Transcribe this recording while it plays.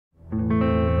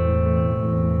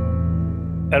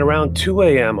At around 2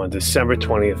 a.m. on December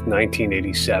 20th,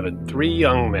 1987, three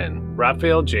young men,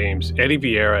 Raphael James, Eddie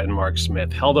Vieira, and Mark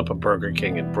Smith, held up a Burger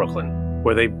King in Brooklyn,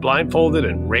 where they blindfolded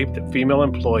and raped a female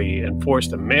employee and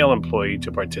forced a male employee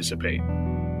to participate.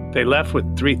 They left with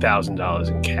 $3,000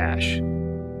 in cash.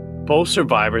 Both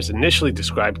survivors initially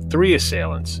described three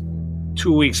assailants.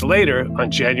 2 weeks later, on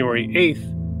January 8th,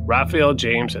 Raphael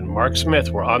James and Mark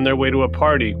Smith were on their way to a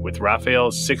party with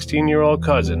Raphael's 16-year-old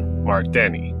cousin, Mark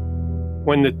Denny.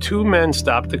 When the two men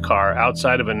stopped the car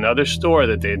outside of another store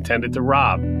that they intended to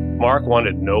rob, Mark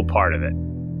wanted no part of it.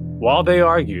 While they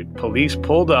argued, police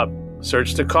pulled up,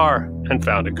 searched the car, and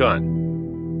found a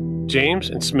gun. James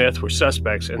and Smith were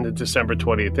suspects in the December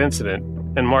 20th incident,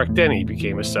 and Mark Denny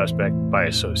became a suspect by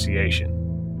association.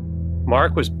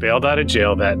 Mark was bailed out of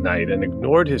jail that night and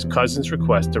ignored his cousin's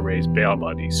request to raise bail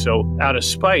money, so out of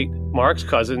spite, Mark's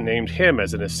cousin named him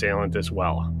as an assailant as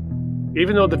well.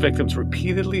 Even though the victims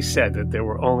repeatedly said that there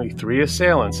were only three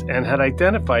assailants and had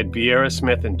identified Vieira,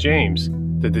 Smith, and James,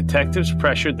 the detectives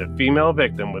pressured the female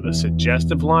victim with a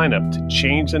suggestive lineup to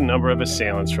change the number of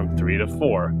assailants from 3 to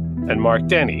 4, and Mark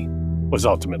Denny was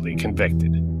ultimately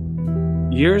convicted.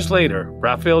 Years later,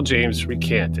 Raphael James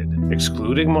recanted,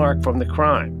 excluding Mark from the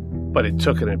crime, but it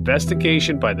took an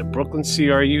investigation by the Brooklyn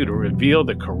CRU to reveal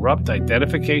the corrupt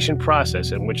identification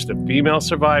process in which the female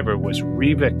survivor was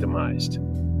re-victimized.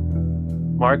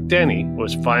 Mark Denny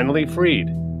was finally freed,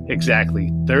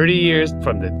 exactly 30 years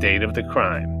from the date of the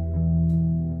crime.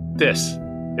 This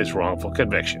is wrongful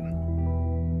conviction.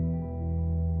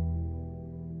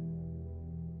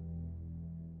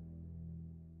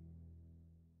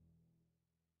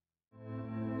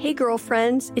 Hey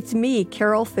girlfriends, it's me,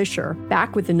 Carol Fisher,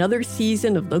 back with another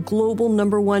season of the global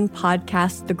 #1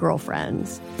 podcast, The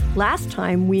Girlfriends. Last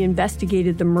time, we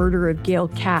investigated the murder of Gail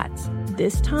Katz.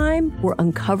 This time, we're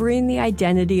uncovering the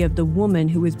identity of the woman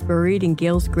who was buried in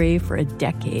Gail's grave for a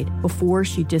decade before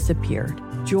she disappeared.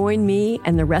 Join me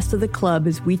and the rest of the club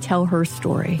as we tell her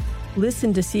story.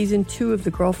 Listen to Season 2 of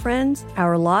The Girlfriends,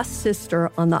 Our Lost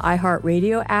Sister on the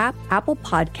iHeartRadio app, Apple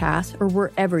Podcasts, or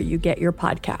wherever you get your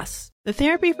podcasts. The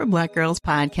Therapy for Black Girls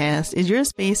podcast is your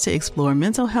space to explore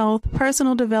mental health,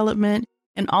 personal development,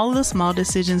 and all of the small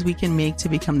decisions we can make to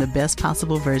become the best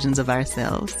possible versions of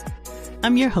ourselves.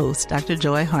 I'm your host, Dr.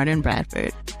 Joy Harden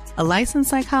Bradford, a licensed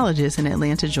psychologist in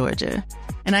Atlanta, Georgia,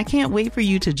 and I can't wait for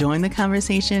you to join the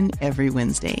conversation every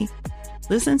Wednesday.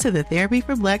 Listen to the Therapy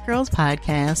for Black Girls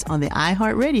podcast on the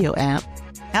iHeartRadio app,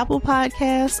 Apple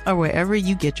Podcasts, or wherever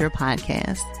you get your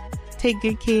podcasts. Take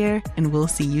good care, and we'll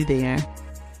see you there.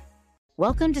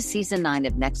 Welcome to Season 9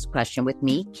 of Next Question with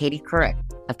me, Katie Couric.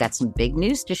 I've got some big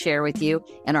news to share with you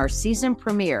in our season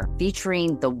premiere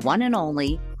featuring the one and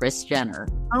only Kris Jenner.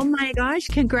 Oh my gosh,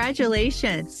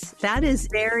 congratulations. That is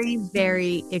very,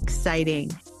 very exciting.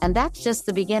 And that's just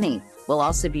the beginning. We'll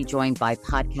also be joined by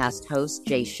podcast host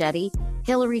Jay Shetty,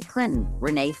 Hillary Clinton,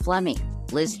 Renee Fleming,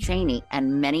 Liz Cheney,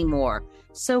 and many more.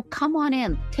 So come on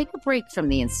in, take a break from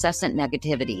the incessant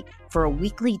negativity for a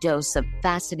weekly dose of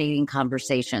fascinating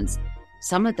conversations.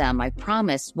 Some of them, I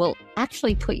promise, will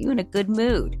actually put you in a good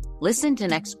mood. Listen to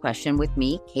Next Question with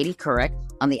me, Katie Couric,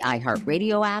 on the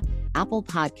iHeartRadio app, Apple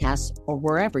Podcasts, or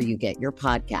wherever you get your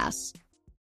podcasts.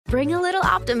 Bring a little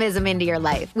optimism into your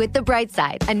life with The Bright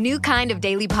Side, a new kind of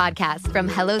daily podcast from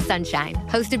Hello Sunshine,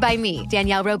 hosted by me,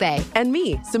 Danielle Robay. And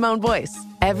me, Simone Boyce.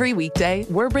 Every weekday,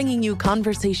 we're bringing you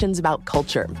conversations about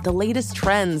culture, the latest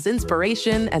trends,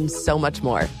 inspiration, and so much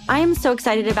more. I am so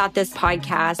excited about this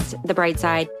podcast, The Bright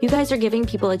Side. You guys are giving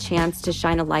people a chance to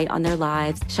shine a light on their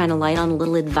lives, shine a light on a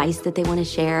little advice that they want to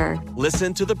share.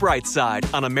 Listen to The Bright Side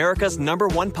on America's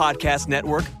 #1 podcast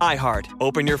network, iHeart.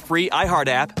 Open your free iHeart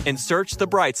app and search The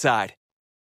Bright Side.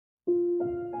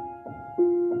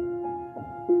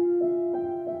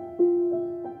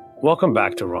 Welcome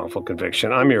back to Wrongful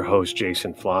Conviction. I'm your host,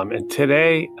 Jason Flom, and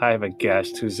today I have a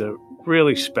guest who's a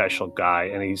really special guy,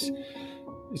 and he's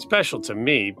special to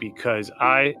me because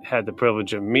I had the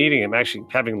privilege of meeting him, actually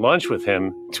having lunch with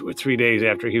him 2 or 3 days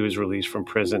after he was released from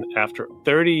prison after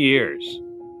 30 years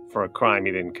for a crime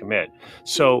he didn't commit.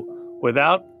 So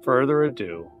without further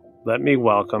ado, let me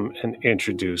welcome and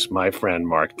introduce my friend,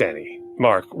 Mark Denny.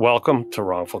 Mark, welcome to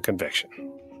Wrongful Conviction.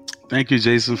 Thank you,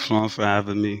 Jason Flom, for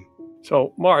having me.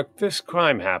 So, Mark, this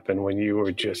crime happened when you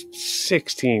were just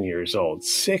 16 years old.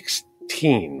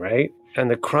 16, right?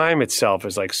 And the crime itself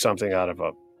is like something out of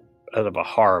a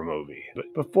horror movie.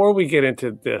 But before we get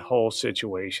into the whole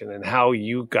situation and how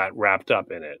you got wrapped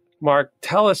up in it, Mark,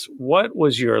 tell us, what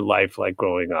was your life like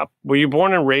growing up? Were you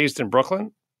born and raised in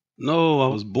Brooklyn? No,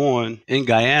 I was born in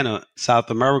Guyana,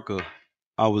 South America.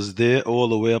 I was there all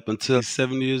the way up until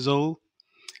 7 years old.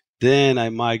 Then I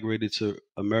migrated to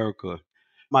America.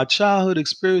 My childhood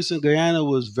experience in Guyana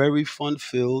was very fun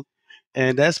filled,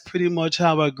 and that's pretty much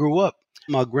how I grew up.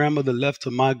 My grandmother left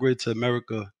to migrate to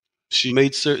America. She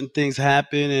made certain things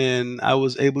happen, and I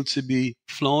was able to be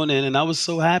flown in, and I was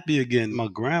so happy again. My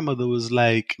grandmother was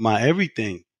like my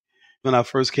everything. When I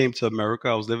first came to America,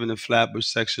 I was living in Flatbush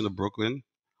section of Brooklyn.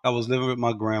 I was living with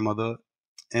my grandmother.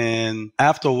 And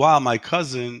after a while, my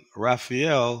cousin,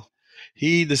 Raphael,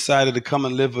 he decided to come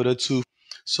and live with her too.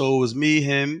 So it was me,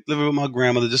 him, living with my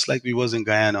grandmother, just like we was in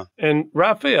Guyana. And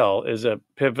Raphael is a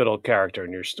pivotal character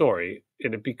in your story.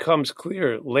 And it becomes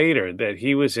clear later that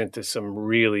he was into some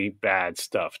really bad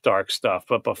stuff, dark stuff.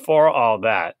 But before all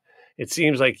that, it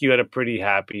seems like you had a pretty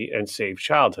happy and safe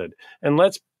childhood. And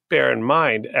let's bear in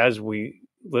mind, as we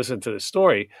listen to the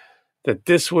story, that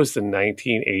this was the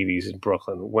 1980s in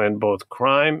Brooklyn when both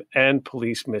crime and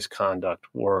police misconduct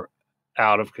were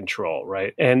out of control,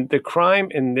 right? And the crime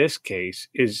in this case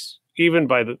is, even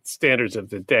by the standards of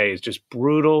the day, is just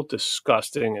brutal,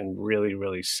 disgusting, and really,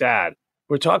 really sad.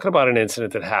 We're talking about an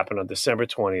incident that happened on December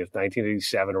 20th,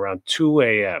 1987, around 2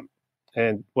 a.m.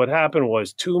 And what happened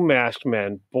was two masked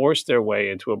men forced their way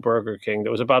into a Burger King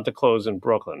that was about to close in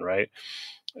Brooklyn, right?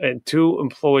 And two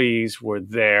employees were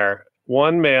there.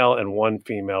 One male and one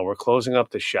female were closing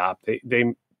up the shop.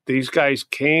 These guys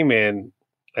came in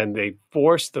and they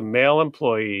forced the male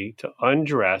employee to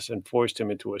undress and forced him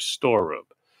into a storeroom.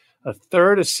 A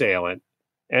third assailant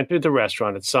entered the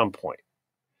restaurant at some point.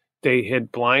 They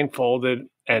had blindfolded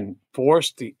and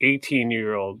forced the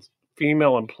 18-year-old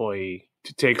female employee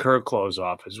to take her clothes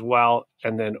off as well.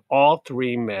 And then all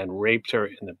three men raped her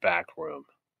in the back room.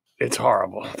 It's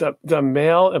horrible. The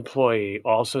male employee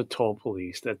also told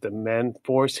police that the men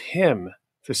forced him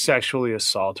to sexually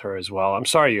assault her as well. I'm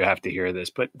sorry you have to hear this,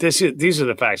 but these are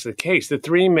the facts of the case. The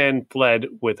three men fled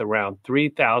with around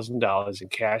 $3,000 in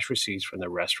cash receipts from the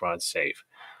restaurant safe.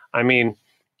 I mean,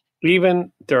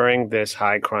 even during this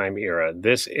high crime era,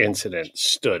 this incident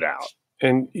stood out.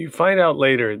 And you find out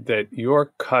later that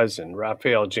your cousin,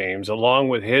 Raphael James, along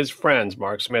with his friends,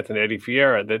 Mark Smith and Eddie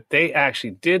Vieira, that they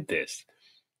actually did this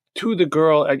to the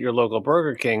girl at your local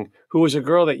Burger King, who was a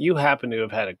girl that you happen to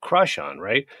have had a crush on,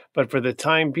 right? But for the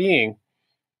time being,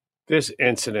 this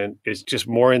incident is just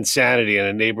more insanity in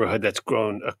a neighborhood that's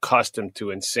grown accustomed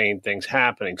to insane things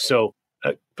happening. So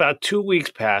about 2 weeks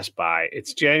pass by.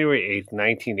 It's January 8th,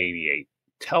 1988.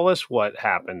 Tell us what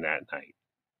happened that night.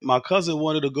 My cousin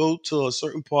wanted to go to a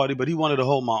certain party, but he wanted to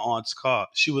hold my aunt's car.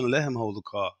 She wouldn't let him hold the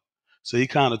car. So he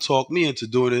kind of talked me into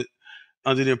doing it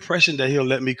under the impression that he'll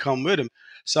let me come with him.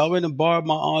 So I went and borrowed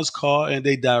my aunt's car, and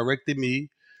they directed me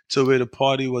to where the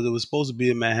party was. It was supposed to be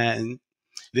in Manhattan.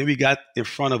 Then we got in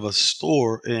front of a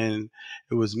store, and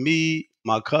it was me,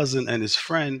 my cousin, and his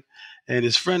friend. And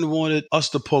his friend wanted us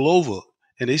to pull over.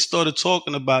 And they started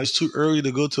talking about it's too early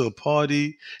to go to a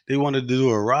party. They wanted to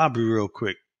do a robbery real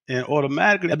quick. And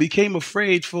automatically, I became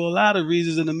afraid for a lot of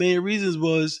reasons. And the main reasons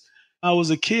was I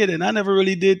was a kid, and I never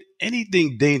really did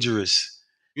anything dangerous.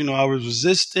 I was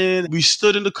resisting. We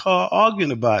stood in the car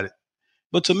arguing about it.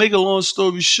 But to make a long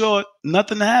story short,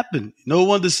 nothing happened. No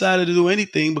one decided to do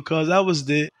anything because I was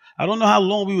there. I don't know how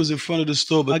long we was in front of the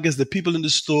store, but I guess the people in the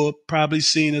store probably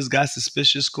seen us, got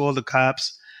suspicious, called the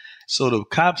cops. So the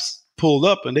cops pulled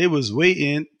up and they was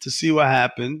waiting to see what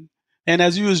happened. And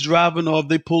as we was driving off,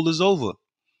 they pulled us over.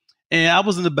 And I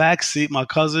was in the back seat. My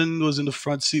cousin was in the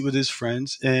front seat with his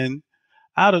friends. And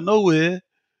out of nowhere,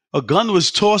 a gun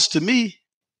was tossed to me.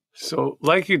 So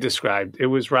like you described, it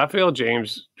was Raphael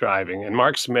James driving and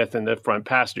Mark Smith in the front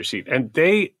passenger seat. And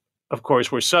they, of course,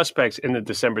 were suspects in the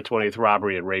December 20th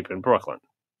robbery and rape in Brooklyn.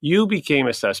 You became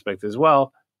a suspect as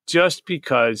well, just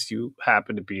because you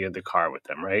happened to be in the car with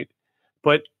them, right?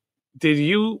 But did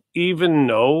you even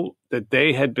know that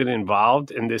they had been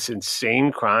involved in this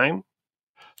insane crime?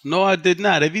 No, I did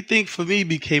not. Everything for me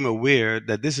became aware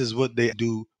that this is what they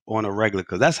do on a regular,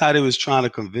 because that's how they was trying to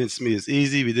convince me. It's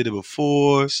easy. We did it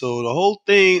before. So the whole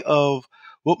thing of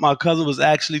what my cousin was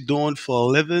actually doing for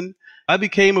a living, I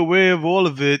became aware of all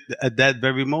of it at that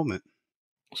very moment.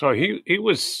 So he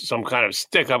was some kind of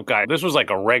stick-up guy. This was like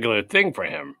a regular thing for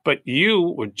him. But you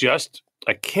were just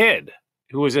a kid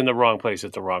who was in the wrong place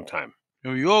at the wrong time.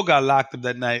 And we all got locked up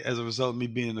that night as a result of me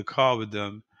being in the car with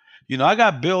them. I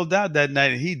got bailed out that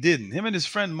night and he didn't. Him and his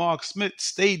friend Mark Smith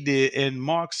stayed there, and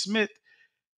Mark Smith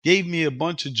gave me a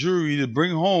bunch of jewelry to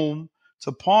bring home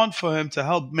to pawn for him to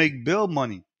help make bail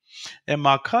money. And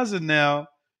my cousin now,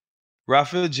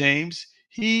 Raphael James,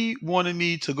 he wanted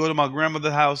me to go to my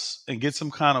grandmother's house and get some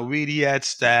kind of weed he had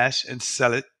stashed and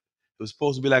sell it. It was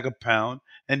supposed to be like £1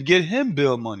 and get him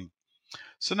bail money.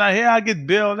 So now here I get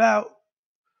bailed out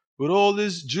with all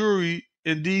this jewelry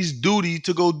and these duty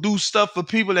to go do stuff for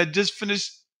people that just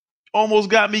finished, almost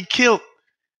got me killed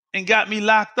and got me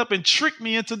locked up and tricked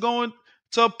me into going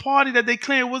to a party that they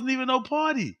claimed wasn't even no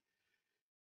party.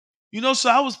 So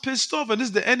I was pissed off, and this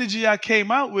is the energy I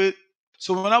came out with.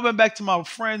 So when I went back to my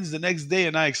friends the next day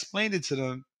and I explained it to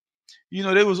them,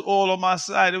 they was all on my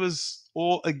side. It was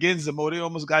all against them. Oh, they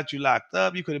almost got you locked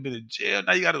up. You could have been in jail.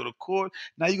 Now you got to go to court.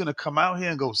 Now you're going to come out here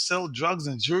and go sell drugs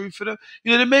and jewelry for them.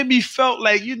 They made me felt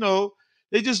like,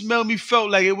 they just made me felt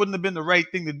like it wouldn't have been the right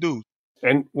thing to do.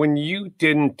 And when you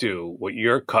didn't do what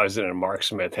your cousin and Mark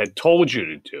Smith had told you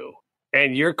to do,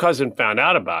 and your cousin found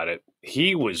out about it,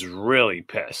 he was really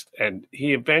pissed. And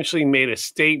he eventually made a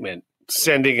statement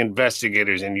sending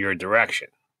investigators in your direction.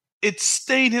 It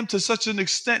stained him to such an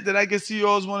extent that I guess he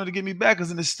always wanted to get me back.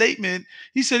 Because in the statement,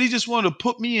 he said he just wanted to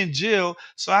put me in jail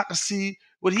so I could see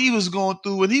what he was going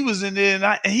through when he was in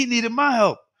there, and he needed my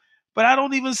help. But I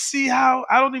don't even see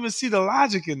the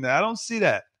logic in that. I don't see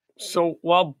that. So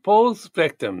while both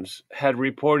victims had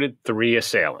reported 3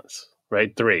 assailants,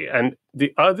 right? 3. And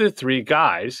the other 3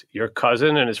 guys, your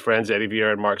cousin and his friends Eddie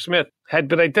Vieira and Mark Smith, had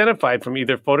been identified from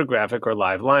either photographic or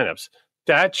live lineups.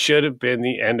 That should have been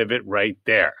the end of it right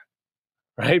there.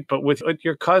 Right? But with what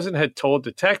your cousin had told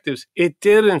detectives, it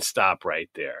didn't stop right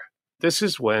there. This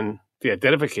is when the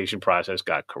identification process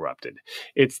got corrupted.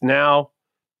 It's now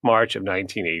March of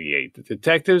 1988. The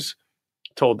detectives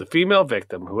told the female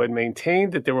victim, who had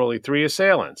maintained that there were only 3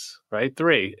 assailants, right?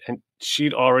 3, and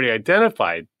she'd already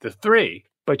identified the 3,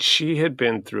 but she had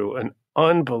been through an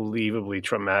unbelievably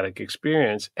traumatic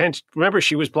experience. And remember,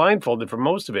 she was blindfolded for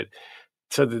most of it.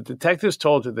 So the detectives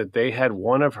told her that they had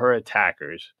one of her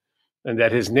attackers and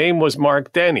that his name was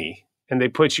Mark Denny, and they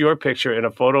put your picture in a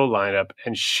photo lineup,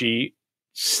 and she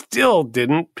still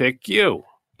didn't pick you.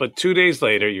 But 2 days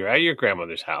later, you're at your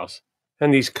grandmother's house,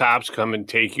 and these cops come and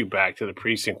take you back to the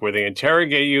precinct where they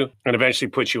interrogate you and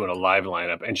eventually put you in a live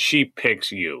lineup, and she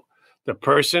picks you. The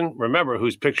person, remember,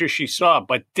 whose picture she saw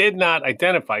but did not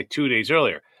identify 2 days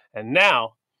earlier. And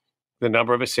now the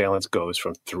number of assailants goes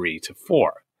from 3 to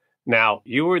 4. Now,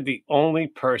 you were the only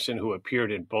person who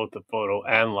appeared in both the photo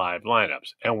and live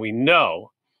lineups. And we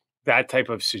know that type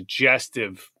of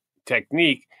suggestive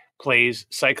technique plays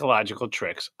psychological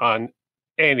tricks on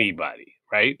anybody,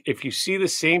 right? If you see the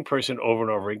same person over and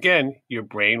over again, your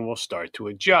brain will start to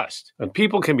adjust. And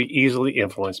people can be easily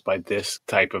influenced by this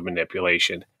type of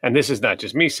manipulation. And this is not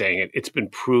just me saying it. It's been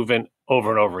proven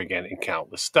over and over again in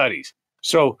countless studies.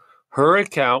 So her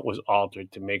account was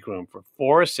altered to make room for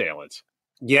 4 assailants.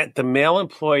 Yet the male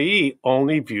employee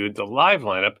only viewed the live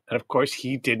lineup, and of course,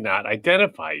 he did not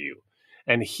identify you.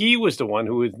 And he was the one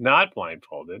who was not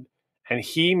blindfolded, and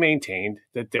he maintained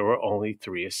that there were only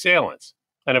 3 assailants.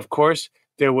 And of course,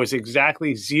 there was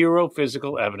exactly 0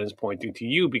 physical evidence pointing to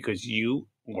you because you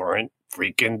weren't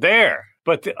freaking there.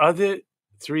 But the other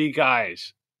 3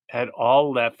 guys had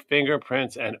all left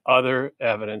fingerprints and other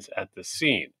evidence at the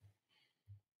scene.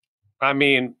 I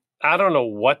mean, I don't know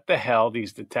what the hell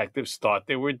these detectives thought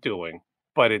they were doing,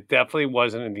 but it definitely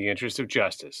wasn't in the interest of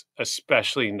justice,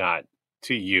 especially not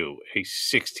to you, a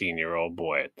 16-year-old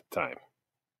boy at the time.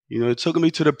 It took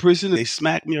me to the prison. They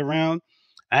smacked me around,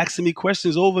 asking me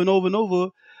questions over and over and over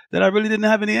that I really didn't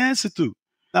have any answer to.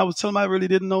 I was telling them I really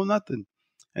didn't know nothing.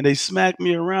 And they smacked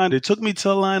me around. They took me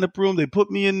to a lineup room. They put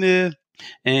me in there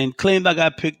and claimed I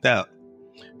got picked out.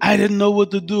 I didn't know what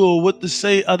to do or what to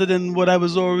say other than what I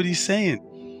was already saying.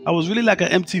 I was really like an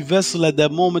empty vessel at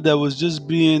that moment that was just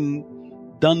being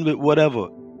done with whatever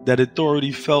that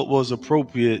authority felt was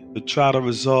appropriate to try to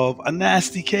resolve a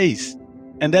nasty case.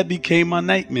 And that became my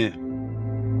nightmare.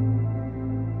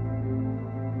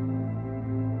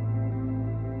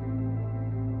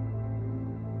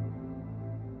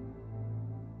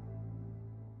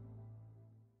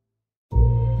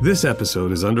 This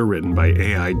episode is underwritten by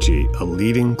AIG, a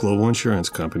leading global insurance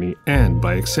company, and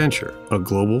by Accenture, a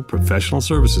global professional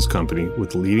services company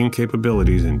with leading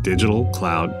capabilities in digital,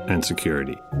 cloud, and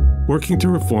security. Working to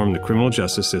reform the criminal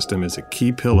justice system is a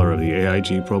key pillar of the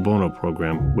AIG Pro Bono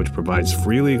program, which provides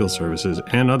free legal services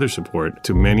and other support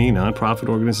to many nonprofit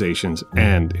organizations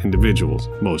and individuals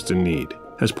most in need.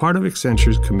 As part of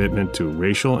Accenture's commitment to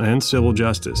racial and civil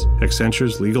justice,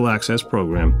 Accenture's Legal Access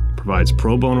Program provides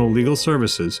pro bono legal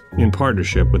services in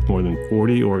partnership with more than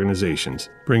 40 organizations,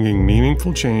 bringing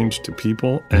meaningful change to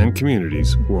people and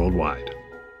communities worldwide.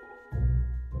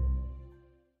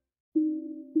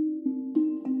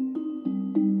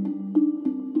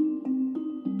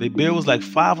 Their bill was like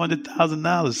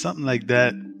 $500,000, something like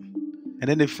that. And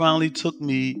then they finally took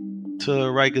me to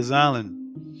Rikers Island.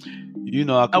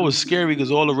 I was scary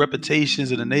because all the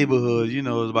reputations in the neighborhood, it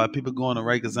was about people going to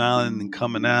Rikers Island and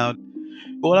coming out.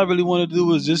 All I really wanted to do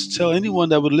was just tell anyone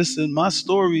that would listen to my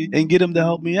story and get them to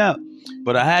help me out.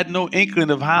 But I had no inkling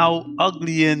of how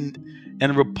ugly and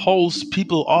repulsed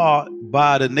people are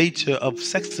by the nature of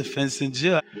sex offense in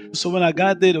jail. So when I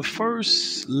got there, the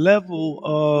first level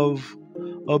of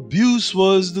abuse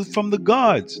was from the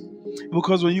guards.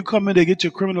 Because when you come in, they get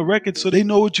your criminal record so they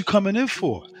know what you're coming in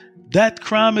for. That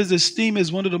crime is esteemed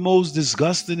as one of the most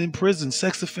disgusting in prison,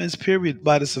 sex offense, period,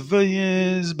 by the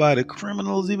civilians, by the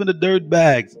criminals, even the dirt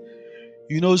bags.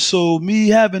 So me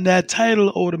having that title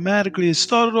automatically, it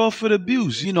started off with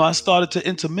abuse. I started to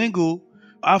intermingle.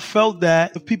 I felt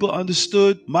that if people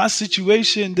understood my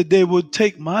situation, that they would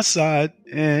take my side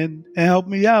and help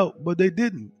me out, but they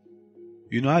didn't.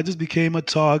 I just became a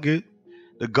target.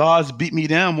 The guards beat me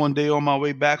down one day on my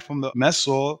way back from the mess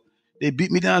hall. They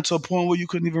beat me down to a point where you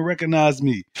couldn't even recognize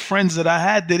me. Friends that I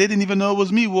had there, they didn't even know it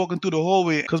was me walking through the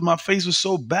hallway because my face was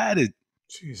so battered.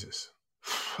 Jesus.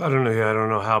 I don't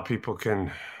know how people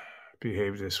can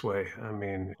behave this way. I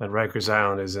mean, Rikers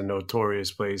Island is a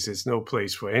notorious place. It's no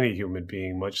place for any human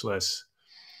being, much less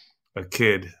a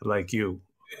kid like you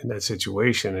in that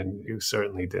situation. And you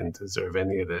certainly didn't deserve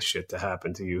any of this shit to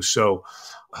happen to you. So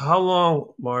how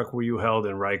long, Mark, were you held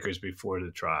in Rikers before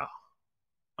the trial?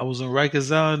 I was in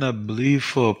Rikers Island, I believe,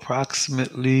 for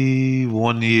approximately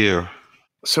 1 year.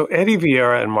 So Eddie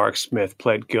Vieira and Mark Smith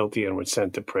pled guilty and were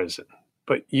sent to prison.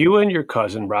 But you and your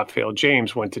cousin, Raphael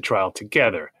James, went to trial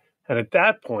together. And at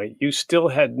that point, you still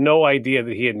had no idea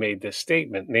that he had made this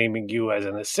statement naming you as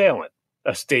an assailant,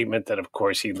 a statement that, of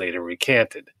course, he later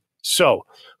recanted. So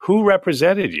who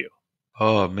represented you?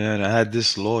 Oh, man, I had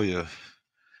this lawyer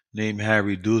named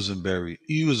Harry Dusenberry.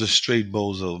 He was a straight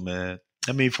bozo, man.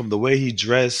 I mean, from the way he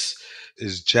dressed,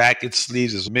 his jacket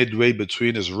sleeves is midway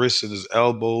between his wrists and his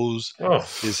elbows,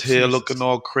 his hair looking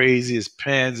all crazy, his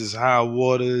pants, his high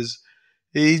waters.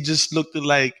 He just looked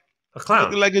like a clown,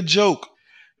 looking like a joke.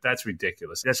 That's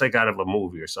ridiculous. That's like out of a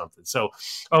movie or something. So,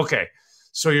 okay.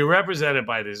 So you're represented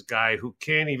by this guy who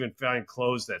can't even find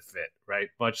clothes that fit, right?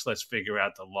 Much less figure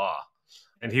out the law.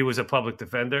 And he was a public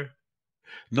defender?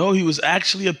 No, he was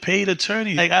actually a paid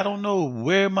attorney. I don't know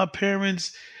where my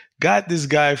parents got this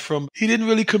guy from. He didn't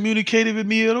really communicate with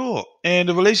me at all. And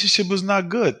the relationship was not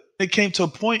good. It came to a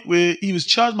point where he was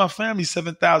charging my family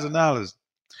 $7,000.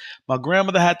 My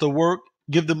grandmother had to work,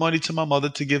 give the money to my mother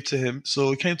to give to him.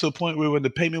 So it came to a point where when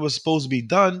the payment was supposed to be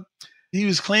done, he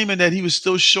was claiming that he was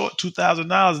still short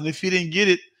 $2,000. And if he didn't get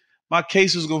it, my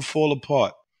case was going to fall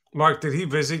apart. Mark, did he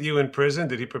visit you in prison?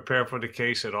 Did he prepare for the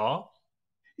case at all?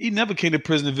 He never came to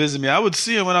prison to visit me. I would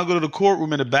see him when I go to the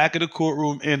courtroom, in the back of the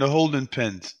courtroom, in the holding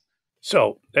pens.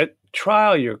 So at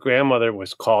trial, your grandmother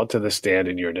was called to the stand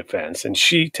in your defense, and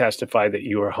she testified that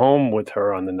you were home with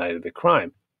her on the night of the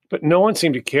crime. But no one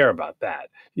seemed to care about that.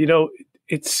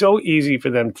 It's so easy for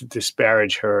them to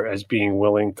disparage her as being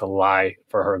willing to lie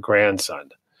for her grandson.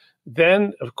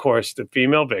 Then, of course, the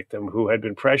female victim, who had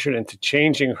been pressured into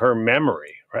changing her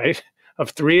memory, right,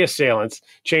 of 3 assailants,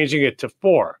 changing it to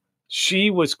 4.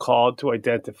 She was called to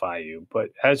identify you. But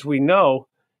as we know,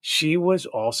 she was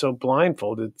also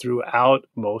blindfolded throughout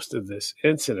most of this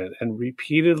incident and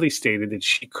repeatedly stated that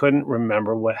she couldn't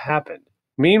remember what happened.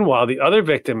 Meanwhile, the other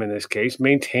victim in this case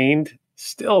maintained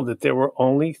still that there were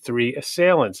only 3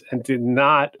 assailants and did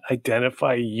not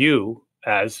identify you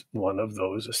as one of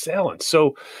those assailants.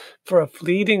 So for a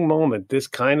fleeting moment, this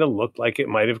kind of looked like it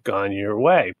might have gone your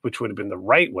way, which would have been the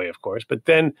right way, of course. But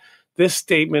then this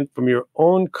statement from your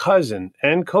own cousin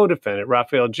and co-defendant,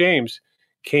 Raphael James,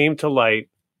 came to light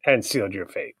and sealed your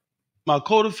fate. My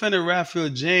co-defendant, Raphael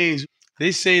James,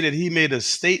 they say that he made a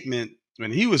statement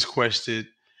when he was questioned.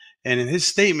 And in his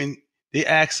statement, they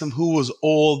asked him who was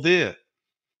all there.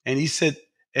 And he said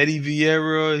Eddie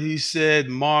Vieira, he said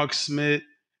Mark Smith,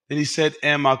 and he said,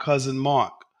 and my cousin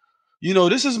Mark.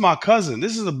 This is my cousin.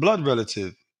 This is a blood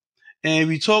relative. And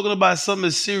we're talking about something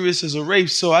as serious as a rape.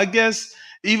 So I guess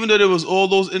even though there was all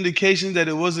those indications that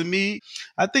it wasn't me,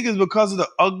 I think it's because of the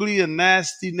ugly and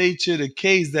nasty nature of the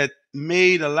case that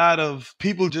made a lot of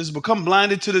people just become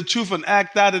blinded to the truth and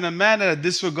act out in a manner that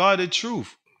disregarded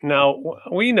truth. Now,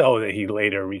 we know that he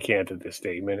later recanted this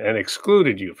statement and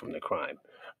excluded you from the crime.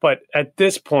 But at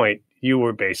this point, you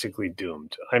were basically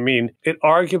doomed. I mean, it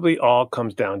arguably all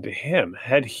comes down to him.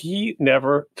 Had he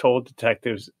never told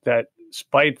detectives that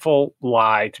spiteful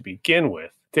lie to begin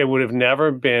with, there would have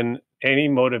never been any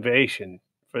motivation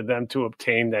for them to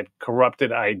obtain that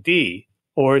corrupted ID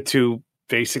or to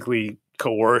basically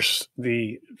coerce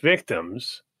the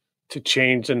victims to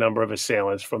change the number of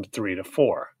assailants from 3 to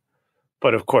 4.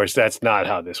 But of course, that's not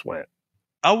how this went.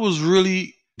 I was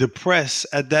really depressed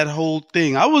at that whole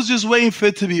thing. I was just waiting for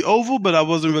it to be over, but I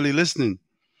wasn't really listening.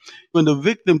 When the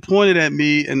victim pointed at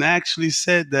me and actually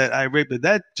said that I raped her,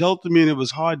 that jolted me and it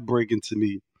was heartbreaking to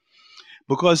me.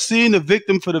 Because seeing the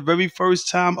victim for the very first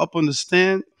time up on the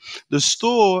stand, the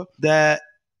store that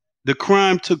the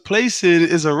crime took place in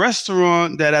is a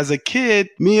restaurant that as a kid,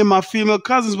 me and my female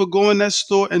cousins would go in that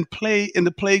store and play in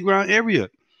the playground area.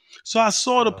 So I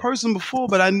saw the person before,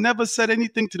 but I never said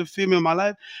anything to the female in my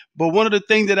life. But one of the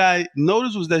things that I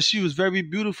noticed was that she was very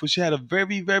beautiful. She had a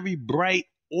very, very bright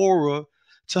aura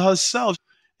to herself.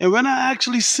 And when I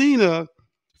actually seen her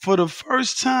for the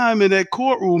first time in that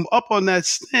courtroom up on that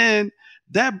stand,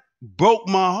 that broke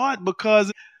my heart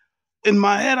because in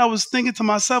my head, I was thinking to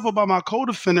myself about my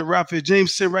co-defendant, Raphael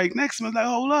James, sitting right next to me. I was like,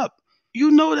 hold up. You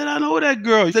know that I know that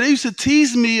girl. They used to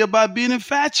tease me about being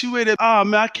infatuated. Oh,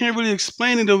 man, I can't really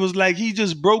explain it. It was like he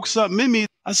just broke something in me.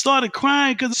 I started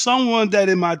crying because someone that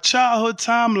in my childhood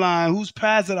timeline, whose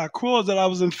paths that I crossed, that I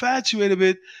was infatuated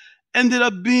with, ended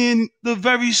up being the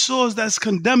very source that's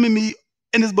condemning me.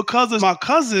 And it's because of my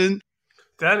cousin.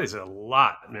 That is a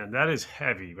lot, man. That is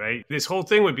heavy, right? This whole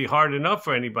thing would be hard enough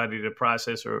for anybody to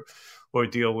process or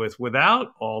deal with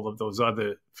without all of those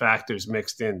other factors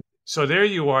mixed in. So there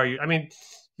you are. I mean,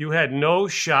 you had no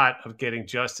shot of getting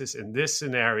justice in this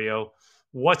scenario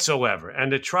whatsoever.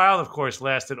 And the trial, of course,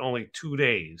 lasted only 2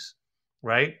 days,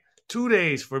 right? 2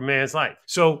 days for a man's life.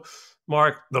 So,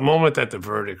 Mark, the moment that the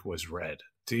verdict was read,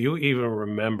 do you even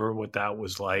remember what that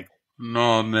was like?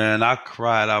 No, man, I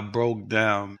cried. I broke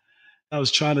down. I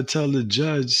was trying to tell the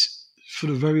judge for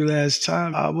the very last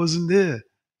time I wasn't there.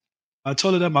 I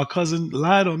told her that my cousin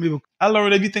lied on me. I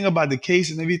learned everything about the case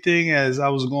and everything as I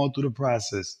was going through the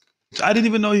process. I didn't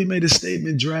even know he made a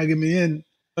statement dragging me in.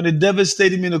 And it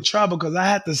devastated me in the trial because I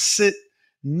had to sit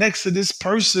next to this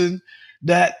person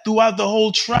that throughout the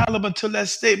whole trial up until that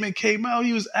statement came out,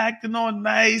 he was acting all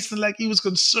nice and like he was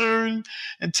concerned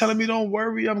and telling me, don't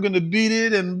worry, I'm going to beat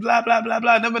it and blah, blah, blah,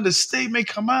 blah. And then when the statement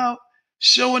come out,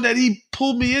 showing that he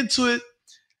pulled me into it,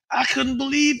 I couldn't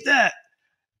believe that.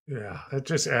 Yeah, that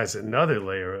just adds another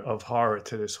layer of horror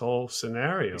to this whole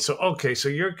scenario. So, okay, so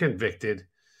you're convicted.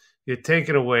 You're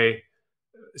taken away,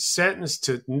 sentenced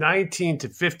to 19 to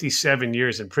 57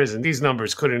 years in prison. These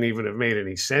numbers couldn't even have made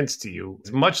any sense to you.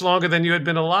 It's much longer than you had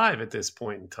been alive at this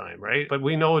point in time, right? But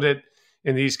we know that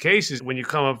in these cases, when you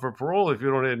come up for parole, if you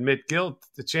don't admit guilt,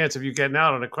 the chance of you getting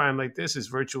out on a crime like this is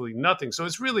virtually nothing. So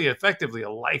it's really effectively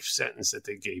a life sentence that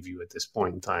they gave you at this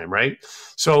point in time, right?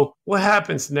 So what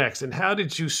happens next? And how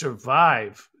did you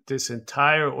survive this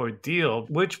entire ordeal?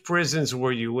 Which prisons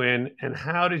were you in? And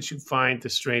how did you find the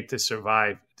strength to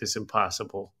survive this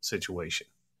impossible situation?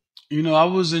 You know, I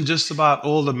was in just about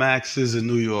all the maxes in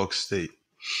New York State.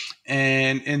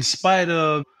 And in spite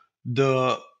of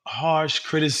the harsh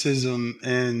criticism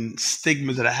and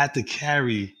stigma that I had to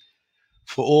carry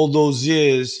for all those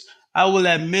years, I will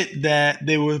admit that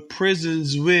there were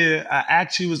prisons where I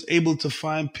actually was able to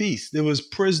find peace. There was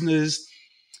prisoners,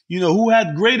 you know, who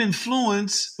had great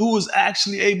influence, who was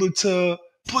actually able to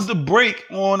put the brake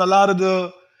on a lot of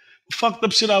the fucked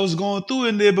up shit I was going through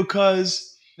in there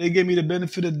because they gave me the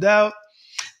benefit of doubt.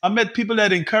 I met people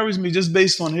that encouraged me just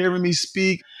based on hearing me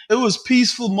speak. It was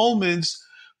peaceful moments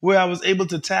where I was able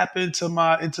to tap into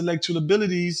my intellectual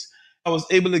abilities. I was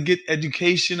able to get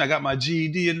education. I got my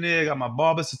GED in there. I got my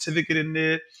barber certificate in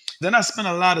there. Then I spent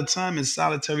a lot of time in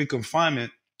solitary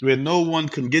confinement where no one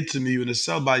can get to me in a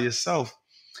cell by yourself.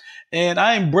 And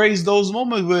I embraced those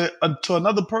moments where to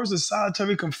another person,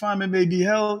 solitary confinement may be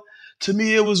held. To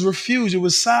me, it was refuge. It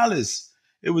was solace.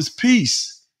 It was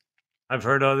peace. I've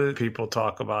heard other people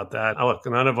talk about that. Look,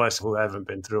 none of us who haven't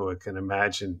been through it can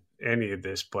imagine any of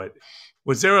this, but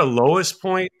was there a lowest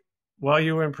point while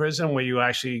you were in prison where you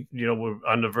actually, you know, were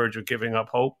on the verge of giving up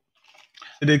hope?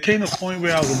 There came a point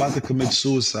where I was about to commit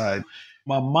suicide.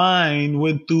 My mind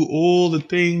went through all the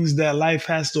things that life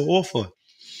has to offer.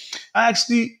 I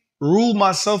actually ruled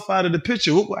myself out of the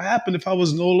picture. What would happen if I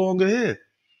was no longer here?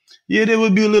 Yeah, there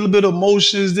would be a little bit of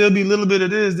emotions. There'll be a little bit of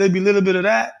this. There'll be a little bit of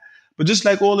that. But just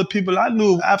like all the people I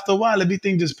knew, after a while,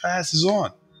 everything just passes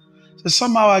on. So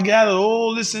somehow I gathered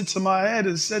all this into my head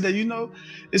and said that, you know,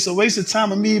 it's a waste of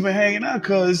time of me even hanging out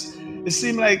because it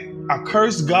seemed like I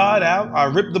cursed God out. I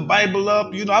ripped the Bible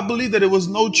up. You know, I believed that there was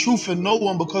no truth in no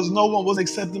one because no one was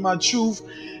accepting my truth.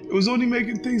 It was only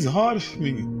making things harder for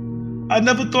me. I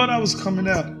never thought I was coming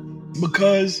out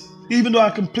because even though I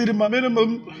completed my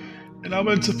minimum and I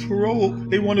went to parole,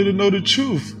 they wanted to know the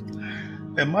truth.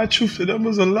 And my truth to them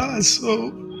was a lie.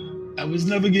 So I was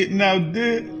never getting out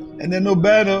there. And then no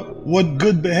matter what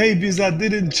good behaviors I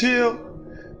did in jail,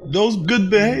 those good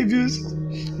behaviors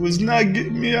was not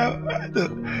getting me out either.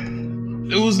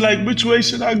 It was like, which way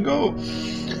should I go?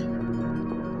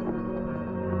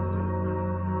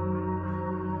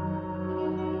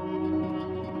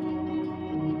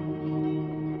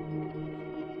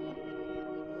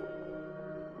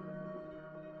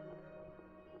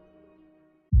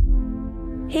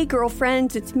 Hey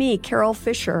girlfriends, it's me, Carol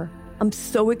Fisher. I'm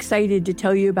so excited to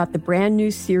tell you about the brand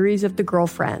new series of The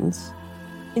Girlfriends.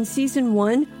 In season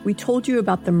 1, we told you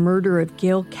about the murder of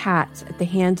Gail Katz at the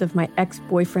hands of my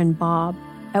ex-boyfriend Bob.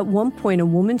 At one point, a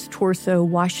woman's torso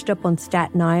washed up on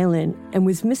Staten Island and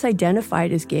was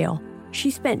misidentified as Gail.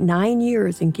 She spent 9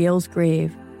 years in Gail's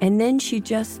grave, and then she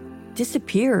just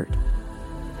disappeared.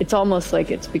 It's almost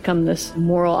like it's become this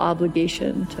moral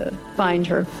obligation to find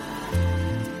her.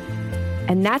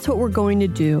 And that's what we're going to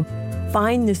do.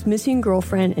 Find this missing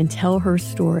girlfriend and tell her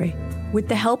story. With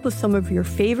the help of some of your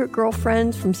favorite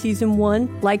girlfriends from season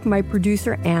 1, like my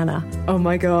producer, Anna. Oh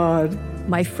my God.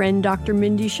 My friend, Dr.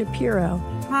 Mindy Shapiro.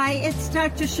 Hi, it's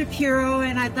Dr. Shapiro,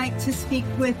 and I'd like to speak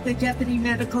with the deputy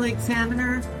medical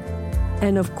examiner.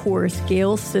 And of course,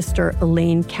 Gail's sister,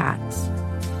 Elaine Katz.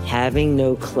 Having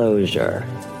no closure,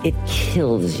 it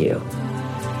kills you.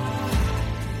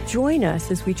 Join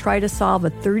us as we try to solve a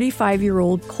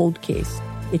 35-year-old cold case.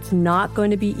 It's not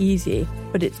going to be easy,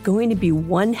 but it's going to be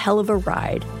one hell of a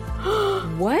ride.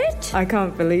 What? I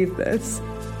can't believe this.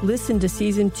 Listen to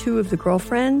season 2 of The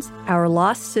Girlfriends, Our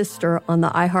Lost Sister on the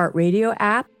iHeartRadio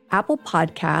app, Apple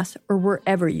Podcasts, or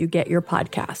wherever you get your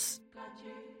podcasts.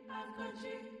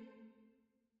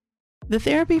 The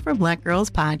Therapy for Black Girls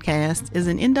podcast is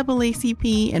an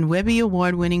NAACP and Webby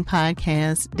Award-winning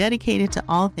podcast dedicated to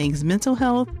all things mental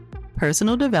health,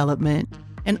 personal development,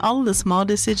 and all of the small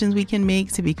decisions we can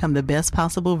make to become the best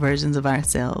possible versions of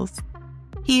ourselves.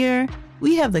 Here,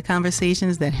 we have the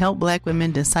conversations that help Black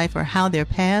women decipher how their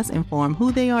past inform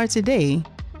who they are today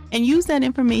and use that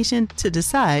information to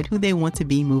decide who they want to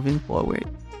be moving forward.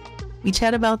 We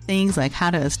chat about things like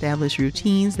how to establish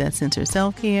routines that center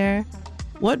self-care,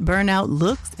 what burnout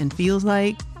looks and feels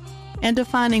like, and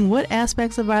defining what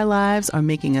aspects of our lives are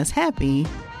making us happy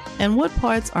and what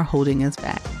parts are holding us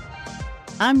back.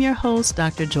 I'm your host,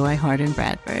 Dr. Joy Harden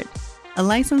Bradford, a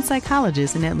licensed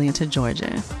psychologist in Atlanta,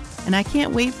 Georgia, and I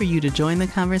can't wait for you to join the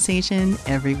conversation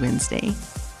every Wednesday.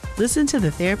 Listen to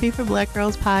the Therapy for Black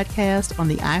Girls podcast on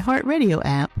the iHeartRadio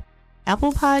app,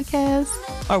 Apple Podcasts,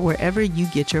 or wherever you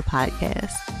get your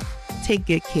podcasts. Take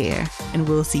good care, and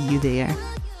we'll see you there.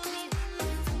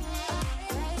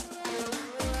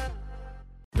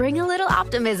 Bring a little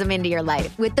optimism into your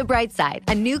life with The Bright Side,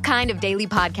 a new kind of daily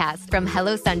podcast from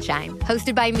Hello Sunshine,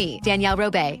 hosted by me, Danielle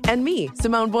Robay. And me,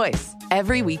 Simone Boyce.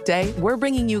 Every weekday, we're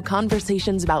bringing you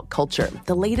conversations about culture,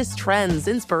 the latest trends,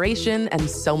 inspiration, and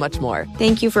so much more.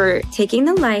 Thank you for taking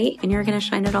the light, and you're going to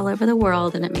shine it all over the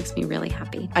world, and it makes me really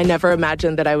happy. I never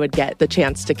imagined that I would get the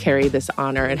chance to carry this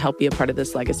honor and help be a part of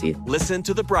this legacy. Listen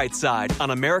to The Bright Side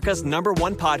on America's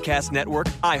 #1 podcast network,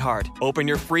 iHeart. Open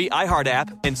your free iHeart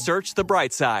app and search The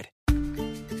Bright Side.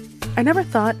 I never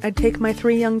thought I'd take my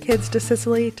 3 young kids to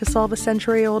Sicily to solve a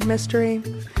century-old mystery.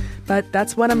 But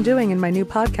that's what I'm doing in my new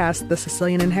podcast, The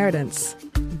Sicilian Inheritance.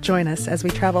 Join us as we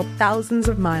travel thousands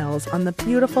of miles on the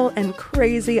beautiful and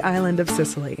crazy island of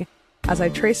Sicily, as I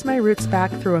trace my roots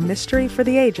back through a mystery for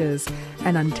the ages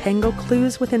and untangle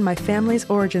clues within my family's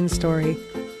origin story,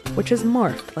 which has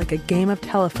morphed like a game of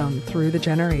telephone through the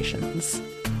generations.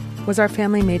 Was our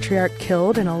family matriarch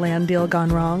killed in a land deal gone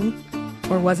wrong?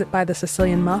 Or was it by the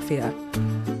Sicilian mafia?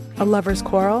 A lover's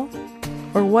quarrel?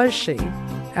 Or was she,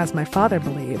 as my father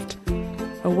believed,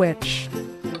 a witch?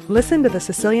 Listen to The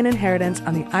Sicilian Inheritance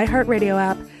on the iHeartRadio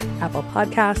app, Apple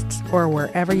Podcasts, or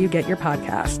wherever you get your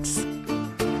podcasts.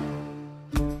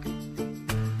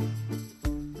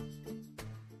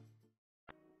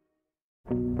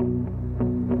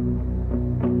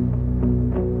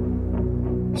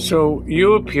 So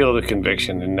you appealed the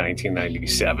conviction in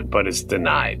 1997, but it's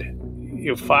denied.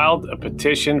 You filed a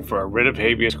petition for a writ of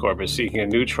habeas corpus seeking a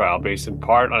new trial based in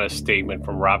part on a statement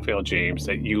from Raphael James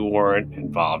that you weren't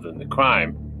involved in the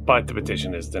crime, but the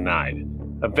petition is denied.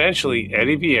 Eventually,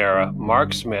 Eddie Vieira,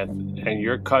 Mark Smith, and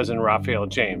your cousin Raphael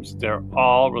James, they're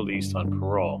all released on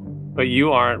parole. But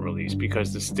you aren't released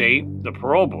because the state, the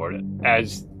parole board,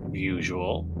 as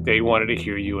usual, they wanted to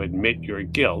hear you admit your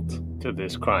guilt to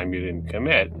this crime you didn't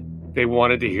commit. They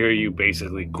wanted to hear you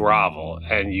basically grovel,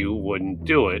 and you wouldn't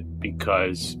do it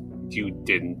because you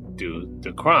didn't do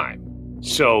the crime.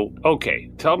 So,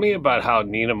 okay, tell me about how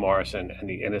Nina Morrison and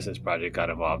the Innocence Project got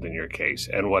involved in your case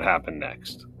and what happened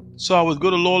next. So I would go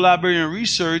to Law Library and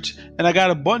Research, and I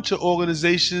got a bunch of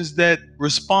organizations that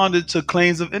responded to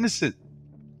claims of innocence.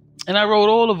 And I wrote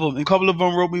all of them. And a couple of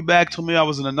them wrote me back, told me I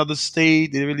was in another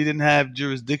state. They really didn't have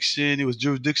jurisdiction. It was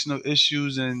jurisdictional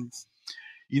issues. And,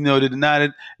 they denied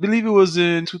it. I believe it was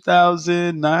in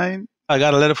 2009. I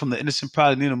got a letter from the innocent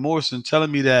bride, Nina Morrison, telling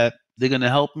me that they're going to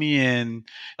help me. And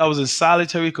I was in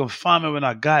solitary confinement when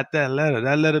I got that letter.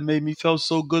 That letter made me feel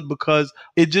so good because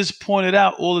it just pointed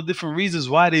out all the different reasons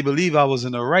why they believe I was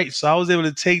in the right. So I was able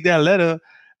to take that letter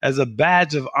as a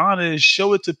badge of honor and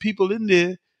show it to people in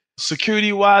there,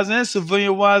 security-wise and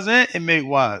civilian-wise and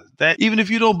inmate-wise, that even if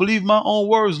you don't believe my own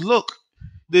words, look,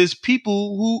 there's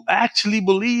people who actually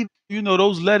believe.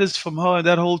 Those letters from her and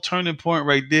that whole turning point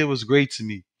right there was great to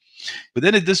me. But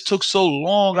then it just took so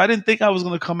long. I didn't think I was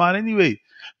going to come out anyway,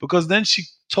 because then she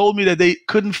told me that they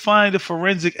couldn't find the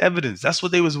forensic evidence. That's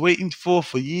what they was waiting for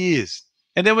years.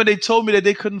 And then when they told me that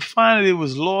they couldn't find it, it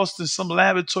was lost in some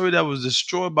laboratory that was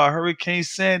destroyed by Hurricane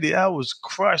Sandy, I was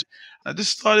crushed. I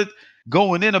just started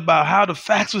going in about how the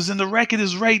facts was in the record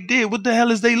is right there. What the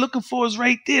hell is they looking for is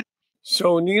right there.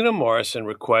 So Nina Morrison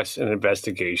requests an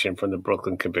investigation from the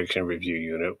Brooklyn Conviction Review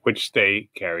Unit, which they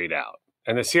carried out.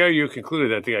 And the CRU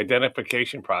concluded that the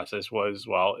identification process was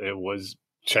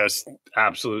just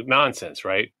absolute nonsense,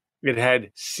 right? It had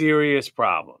serious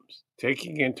problems,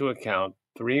 taking into account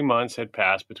 3 months had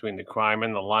passed between the crime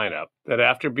and the lineup, that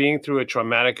after being through a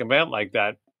traumatic event like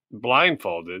that,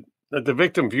 blindfolded, that the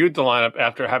victim viewed the lineup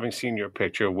after having seen your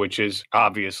picture, which is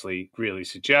obviously really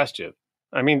suggestive.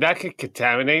 I mean, that could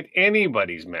contaminate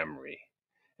anybody's memory.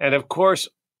 And of course,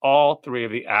 all three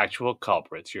of the actual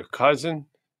culprits, your cousin,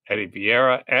 Eddie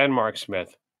Vieira, and Mark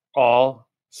Smith, all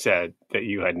said that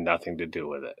you had nothing to do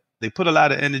with it. They put a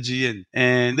lot of energy in,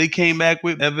 and they came back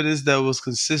with evidence that was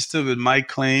consistent with my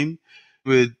claim,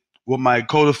 with what my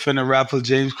co-defendant Raphael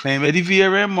James claimed. Eddie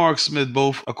Vieira and Mark Smith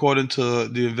both, according to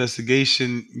the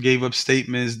investigation, gave up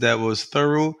statements that was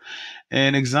thorough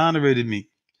and exonerated me.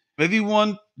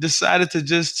 Everyone decided to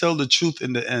just tell the truth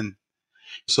in the end.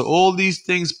 So all these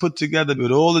things put together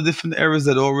with all the different errors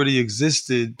that already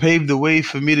existed paved the way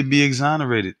for me to be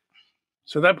exonerated.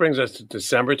 So that brings us to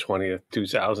December 20th,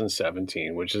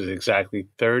 2017, which is exactly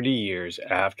 30 years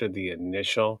after the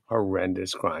initial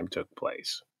horrendous crime took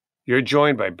place. You're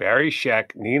joined by Barry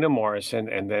Scheck, Nina Morrison,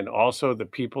 and then also the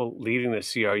people leading the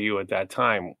CRU at that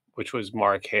time, which was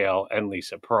Mark Hale and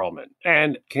Lisa Perlman.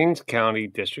 And Kings County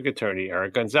District Attorney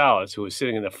Eric Gonzalez, who was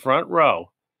sitting in the front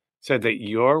row, said that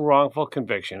your wrongful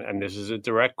conviction, and this is a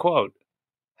direct quote,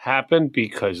 happened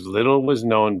because little was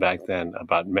known back then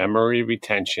about memory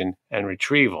retention and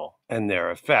retrieval and their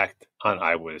effect on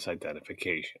eyewitness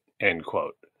identification, end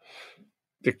quote.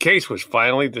 The case was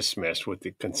finally dismissed with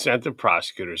the consent of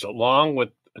prosecutors, along with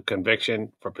a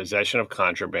conviction for possession of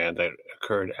contraband that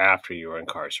occurred after you were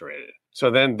incarcerated. So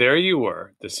then there you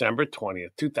were, December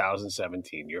 20th,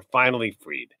 2017. You're finally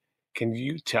freed. Can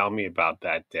you tell me about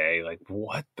that day? Like,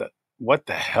 what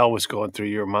the hell was going through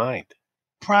your mind?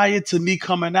 Prior to me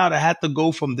coming out, I had to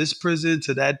go from this prison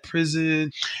to that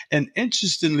prison. And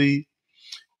interestingly,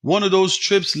 one of those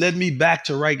trips led me back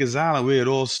to Rikers Island, where it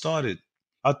all started.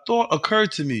 A thought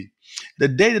occurred to me. The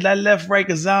day that I left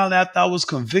Rikers Island after I was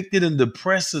convicted and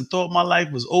depressed and thought my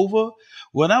life was over,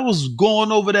 when I was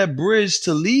going over that bridge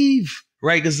to leave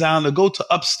Rikers Island to go to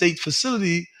upstate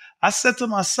facility, I said to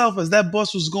myself as that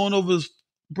bus was going over the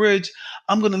bridge,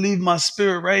 I'm going to leave my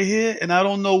spirit right here, and I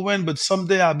don't know when, but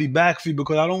someday I'll be back for you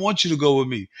because I don't want you to go with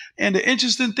me. And the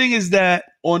interesting thing is that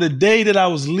on the day that I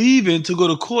was leaving to go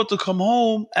to court to come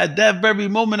home, at that very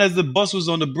moment as the bus was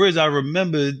on the bridge, I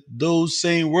remembered those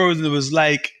same words, and it was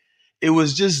like it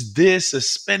was just there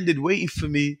suspended waiting for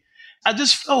me. I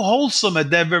just felt wholesome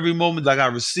at that very moment, like I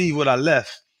received what I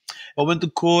left. I went to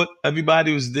court.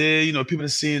 Everybody was there. People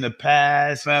seeing the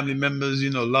past, family members,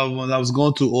 loved ones. I was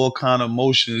going through all kind of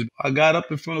emotions. I got up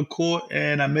in front of court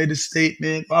and I made a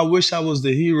statement. I wish I was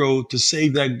the hero to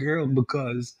save that girl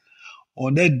because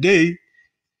on that day,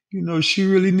 she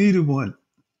really needed one.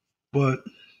 But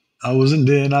I wasn't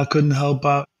there and I couldn't help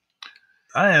out.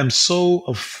 I am so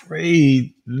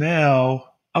afraid now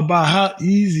about how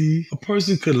easy a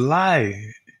person could lie.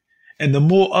 And the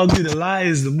more ugly the lie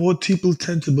is, the more people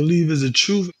tend to believe is the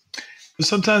truth. But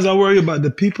sometimes I worry about the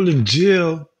people in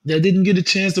jail that didn't get a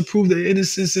chance to prove their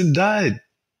innocence and died.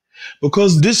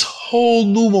 Because this whole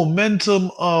new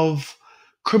momentum of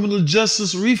criminal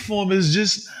justice reform is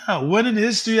just now. When in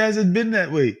history has it been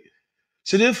that way?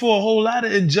 So therefore, a whole lot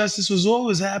of injustice was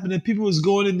always happening. People was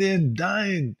going in there and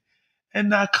dying and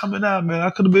not coming out, man.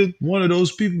 I could have been one of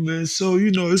those people, man. So,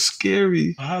 it's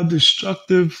scary how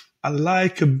destructive a lie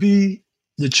could be.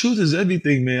 The truth is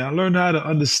everything, man. I learned how to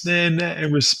understand that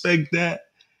and respect that.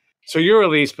 So you're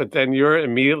released, but then you're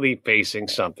immediately facing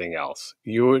something else.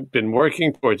 You had been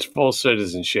working towards full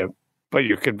citizenship, but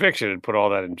your conviction had put all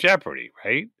that in jeopardy,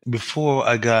 right? Before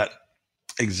I got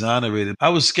exonerated, I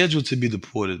was scheduled to be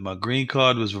deported. My green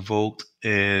card was revoked,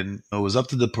 and it was up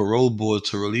to the parole board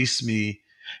to release me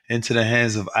into the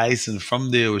hands of ICE. And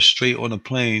from there, it was straight on a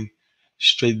plane,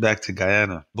 straight back to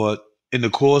Guyana. But in the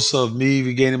course of me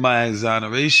regaining my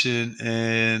exoneration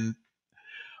and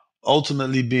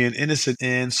ultimately being innocent,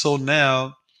 and so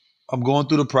now I'm going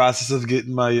through the process of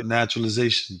getting my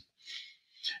naturalization.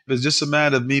 It's just a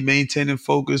matter of me maintaining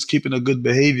focus, keeping a good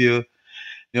behavior.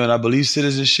 And I believe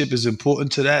citizenship is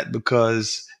important to that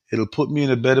because it'll put me in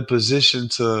a better position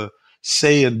to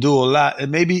say and do a lot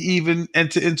and maybe even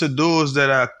enter into doors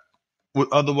that I would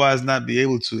otherwise not be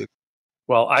able to.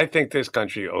 Well, I think this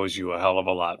country owes you a hell of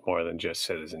a lot more than just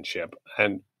citizenship.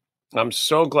 And I'm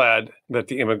so glad that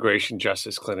the Immigration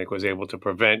Justice Clinic was able to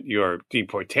prevent your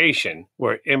deportation,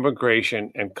 where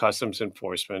Immigration and Customs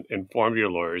Enforcement informed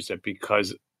your lawyers that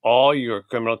because all your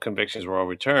criminal convictions were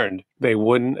overturned, they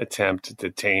wouldn't attempt to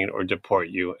detain or deport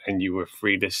you, and you were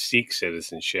free to seek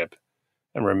citizenship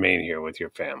and remain here with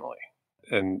your family.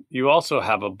 And you also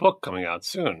have a book coming out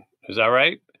soon. Is that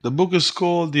right? The book is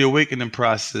called The Awakening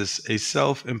Process, A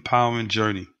Self-Empowering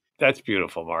Journey. That's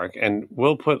beautiful, Mark. And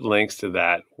we'll put links to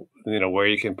that, where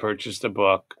you can purchase the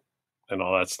book and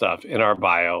all that stuff in our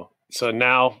bio. So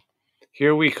now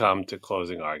here we come to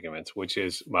closing arguments, which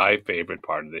is my favorite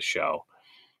part of the show.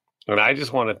 And I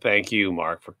just want to thank you,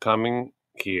 Mark, for coming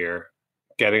here,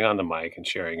 getting on the mic and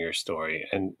sharing your story.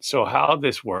 And so how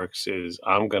this works is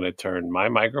I'm going to turn my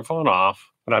microphone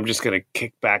off and I'm just going to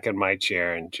kick back in my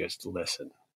chair and just listen.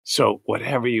 So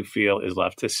whatever you feel is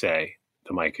left to say,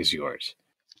 the mic is yours.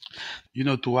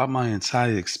 Throughout my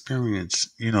entire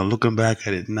experience, looking back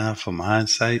at it now from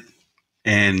hindsight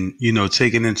and,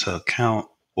 taking into account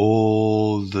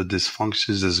all the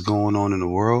dysfunctions that's going on in the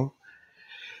world,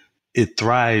 it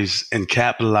thrives and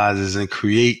capitalizes and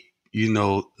create,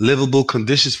 livable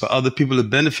conditions for other people to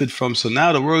benefit from. So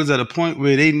now the world is at a point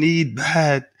where they need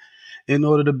bad in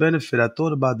order to benefit. I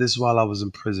thought about this while I was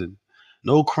in prison.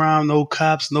 No crime, no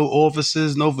cops, no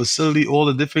officers, no facility, all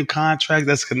the different contracts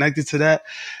that's connected to that.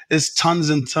 It's tons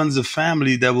and tons of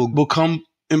family that will become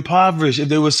impoverished if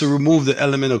they was to remove the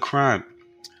element of crime.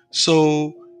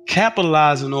 So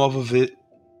capitalizing off of it,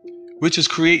 which is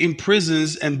creating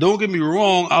prisons. And don't get me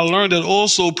wrong, I learned that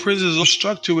also prisons are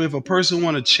structured where if a person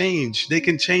want to change, they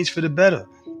can change for the better.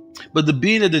 But the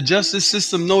being that the justice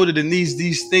system know that it needs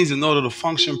these things in order to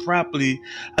function properly,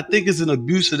 I think it's an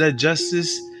abuse of that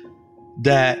justice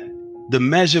that the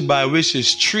measure by which it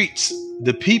treats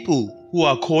the people who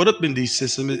are caught up in these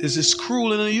systems is just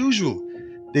cruel and unusual.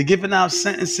 They're giving out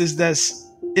sentences that's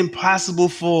impossible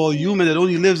for a human that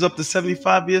only lives up to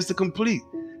 75 years to complete.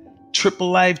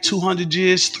 Triple life, 200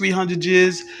 years, 300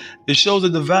 years. It shows that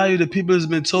the value that people has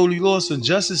been totally lost, and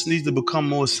justice needs to become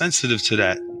more sensitive to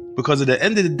that. Because at the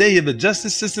end of the day, if the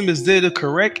justice system is there to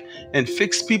correct and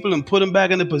fix people and put them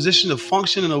back in a position to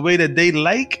function in a way that they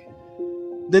like,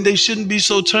 then they shouldn't be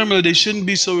so terminal. They shouldn't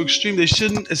be so extreme. They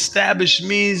shouldn't establish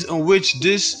means in which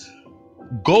this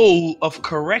goal of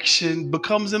correction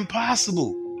becomes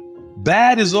impossible.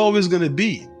 Bad is always going to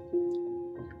be.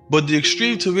 But the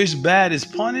extreme to which bad is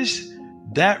punished,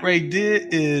 that right there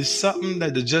is something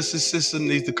that the justice system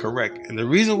needs to correct. And the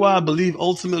reason why I believe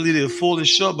ultimately they're falling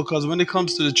short, because when it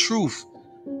comes to the truth,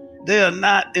 they are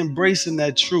not embracing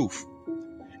that truth.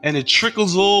 And it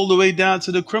trickles all the way down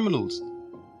to the criminals.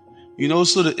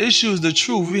 So the issue is the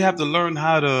truth. We have to learn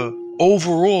how to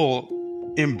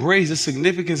overall embrace the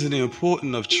significance and the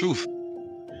importance of truth.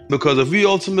 Because if we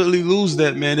ultimately lose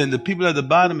that, man, then the people at the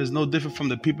bottom is no different from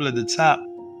the people at the top.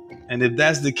 And if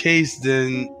that's the case,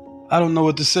 then I don't know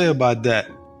what to say about that.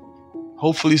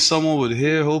 Hopefully someone would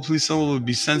hear. Hopefully someone would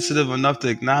be sensitive enough to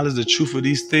acknowledge the truth of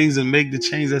these things and make the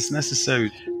change that's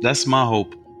necessary. That's my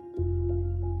hope.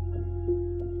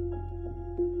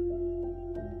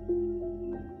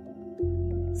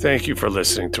 Thank you for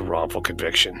listening to Wrongful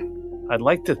Conviction. I'd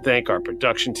like to thank our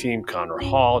production team, Connor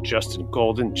Hall, Justin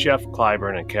Golden, Jeff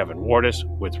Clyburn, and Kevin Wardis,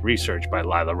 with research by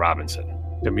Lila Robinson.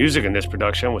 The music in this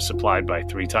production was supplied by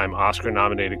three-time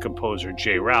Oscar-nominated composer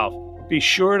Jay Ralph. Be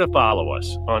sure to follow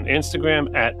us on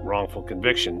Instagram at Wrongful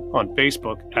Conviction, on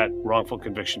Facebook at Wrongful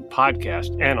Conviction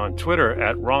Podcast, and on Twitter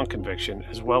at Wrong Conviction,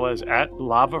 as well as at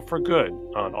Lava for Good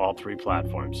on all three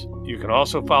platforms. You can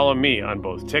also follow me on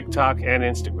both TikTok and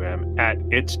Instagram at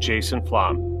It's Jason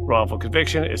Flom. Wrongful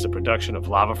Conviction is a production of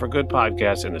Lava for Good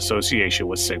Podcast in association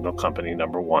with Signal Company No.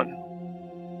 1.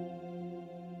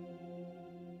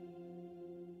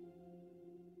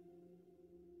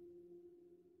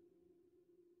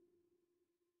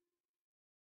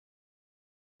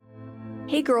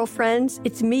 Hey girlfriends,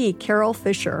 it's me, Carol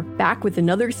Fisher, back with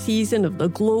another season of the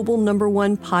global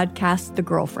 #1 podcast, The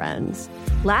Girlfriends.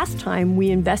 Last time,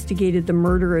 we investigated the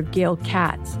murder of Gail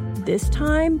Katz. This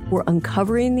time, we're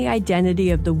uncovering the identity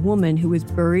of the woman who was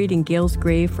buried in Gail's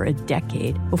grave for a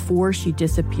decade before she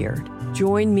disappeared.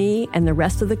 Join me and the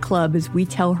rest of the club as we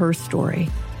tell her story.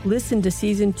 Listen to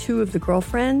Season 2 of The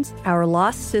Girlfriends, Our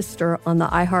Lost Sister on the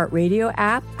iHeartRadio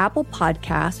app, Apple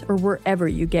Podcasts, or wherever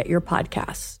you get your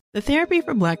podcasts. The Therapy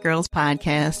for Black Girls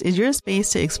podcast is your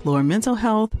space to explore mental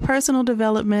health, personal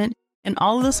development, and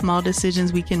all of the small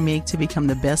decisions we can make to become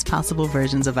the best possible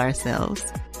versions of ourselves.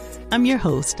 I'm your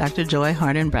host, Dr. Joy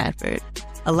Harden Bradford,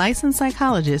 a licensed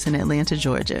psychologist in Atlanta,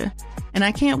 Georgia, and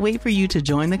I can't wait for you to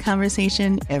join the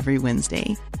conversation every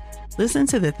Wednesday. Listen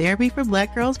to the Therapy for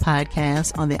Black Girls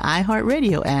podcast on the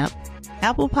iHeartRadio app,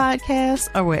 Apple Podcasts,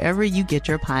 or wherever you get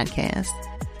your podcasts.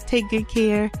 Take good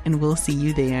care, and we'll see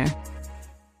you there.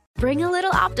 Bring a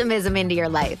little optimism into your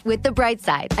life with The Bright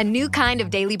Side, a new kind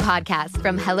of daily podcast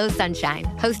from Hello Sunshine,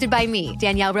 hosted by me,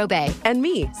 Danielle Robay. And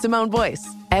me, Simone Boyce.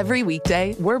 Every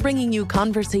weekday, we're bringing you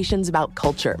conversations about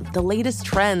culture, the latest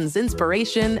trends,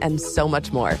 inspiration, and so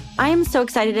much more. I am so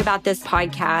excited about this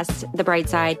podcast, The Bright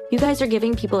Side. You guys are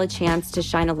giving people a chance to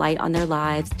shine a light on their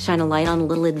lives, shine a light on a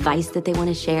little advice that they want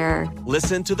to share.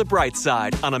 Listen to The Bright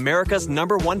Side on America's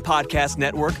 #1 podcast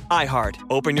network, iHeart.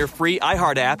 Open your free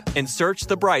iHeart app and search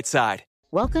The Bright Side.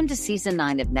 Welcome to Season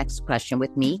 9 of Next Question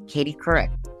with me, Katie Couric.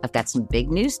 I've got some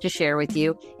big news to share with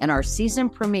you in our season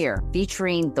premiere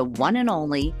featuring the one and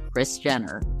only Kris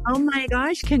Jenner. Oh my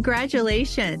gosh,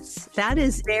 congratulations. That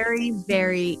is very,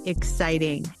 very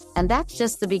exciting. And that's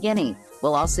just the beginning.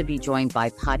 We'll also be joined by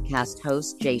podcast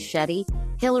host Jay Shetty,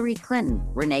 Hillary Clinton,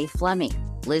 Renee Fleming,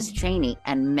 Liz Cheney,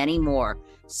 and many more.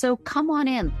 So come on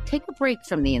in, take a break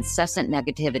from the incessant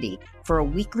negativity for a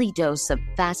weekly dose of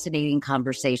fascinating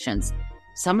conversations.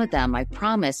 Some of them, I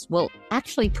promise, will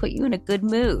actually put you in a good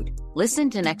mood. Listen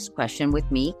to Next Question with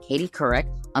me, Katie Couric,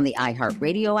 on the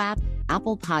iHeartRadio app,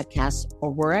 Apple Podcasts, or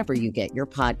wherever you get your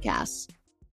podcasts.